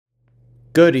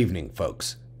Good evening,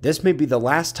 folks. This may be the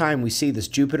last time we see this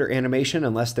Jupiter animation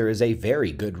unless there is a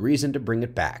very good reason to bring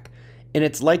it back. In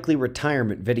its likely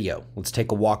retirement video, let's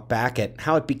take a walk back at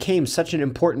how it became such an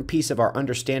important piece of our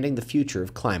understanding the future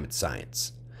of climate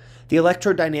science. The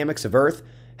electrodynamics of Earth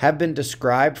have been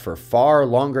described for far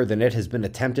longer than it has been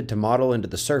attempted to model into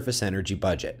the surface energy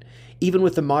budget. Even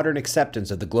with the modern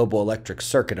acceptance of the global electric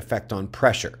circuit effect on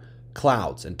pressure,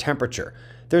 clouds, and temperature,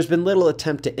 there's been little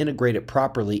attempt to integrate it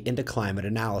properly into climate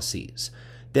analyses.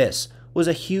 This was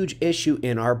a huge issue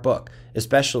in our book,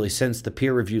 especially since the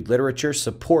peer-reviewed literature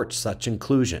supports such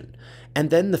inclusion. And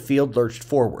then the field lurched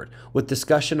forward, with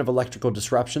discussion of electrical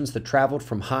disruptions that traveled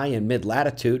from high and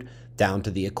mid-latitude down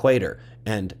to the equator,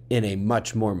 and in a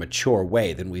much more mature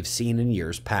way than we've seen in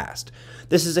years past.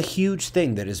 This is a huge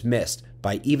thing that is missed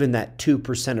by even that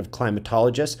 2% of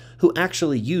climatologists who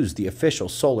actually use the official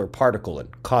solar particle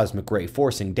and cosmic ray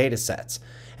forcing datasets.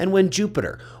 And when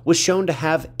Jupiter was shown to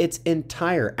have its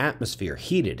entire atmosphere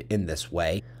heated in this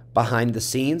way, behind the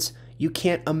scenes, you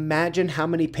can't imagine how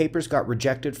many papers got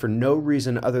rejected for no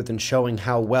reason other than showing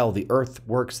how well the Earth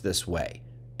works this way,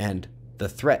 and the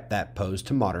threat that posed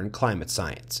to modern climate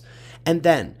science. And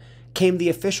then came the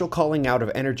official calling out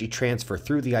of energy transfer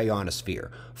through the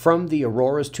ionosphere, from the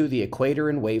auroras to the equator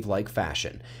in wave-like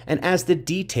fashion. And as the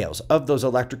details of those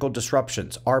electrical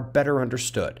disruptions are better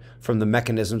understood, from the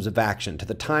mechanisms of action to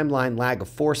the timeline lag of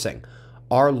forcing,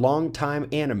 our longtime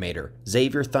animator,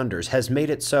 Xavier Thunders, has made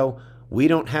it so we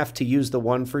don't have to use the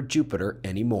one for Jupiter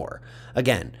anymore.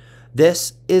 Again,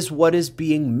 this is what is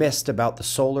being missed about the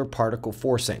solar particle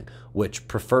forcing, which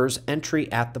prefers entry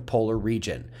at the polar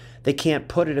region. They can't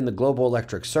put it in the global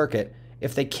electric circuit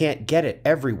if they can't get it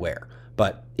everywhere.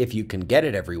 But if you can get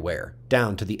it everywhere,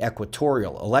 down to the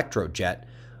equatorial electrojet,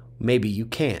 maybe you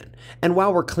can. And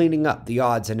while we're cleaning up the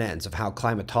odds and ends of how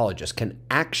climatologists can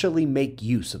actually make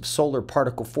use of solar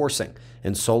particle forcing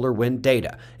and solar wind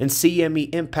data and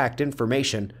CME impact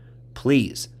information,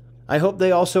 please, I hope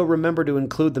they also remember to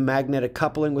include the magnetic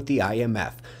coupling with the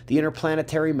IMF, the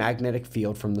interplanetary magnetic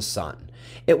field from the Sun.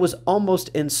 It was almost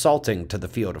insulting to the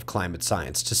field of climate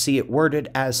science to see it worded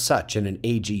as such in an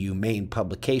AGU main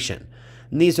publication.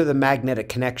 And these are the magnetic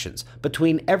connections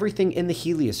between everything in the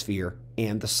heliosphere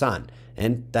and the Sun,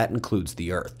 and that includes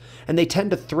the Earth. And they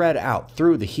tend to thread out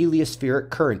through the heliospheric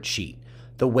current sheet,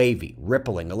 the wavy,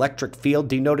 rippling electric field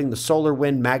denoting the solar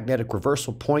wind magnetic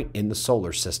reversal point in the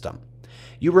solar system.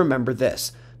 You remember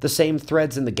this, the same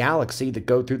threads in the galaxy that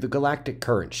go through the galactic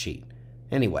current sheet.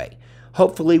 Anyway,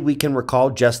 hopefully we can recall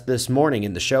just this morning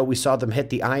in the show we saw them hit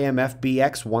the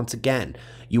IMF-BX once again.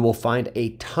 You will find a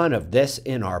ton of this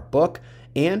in our book,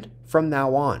 and from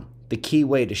now on, the key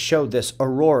way to show this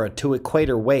aurora to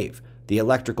equator wave, the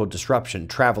electrical disruption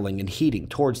traveling and heating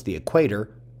towards the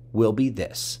equator, will be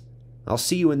this. I'll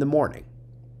see you in the morning.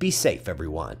 Be safe,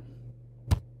 everyone.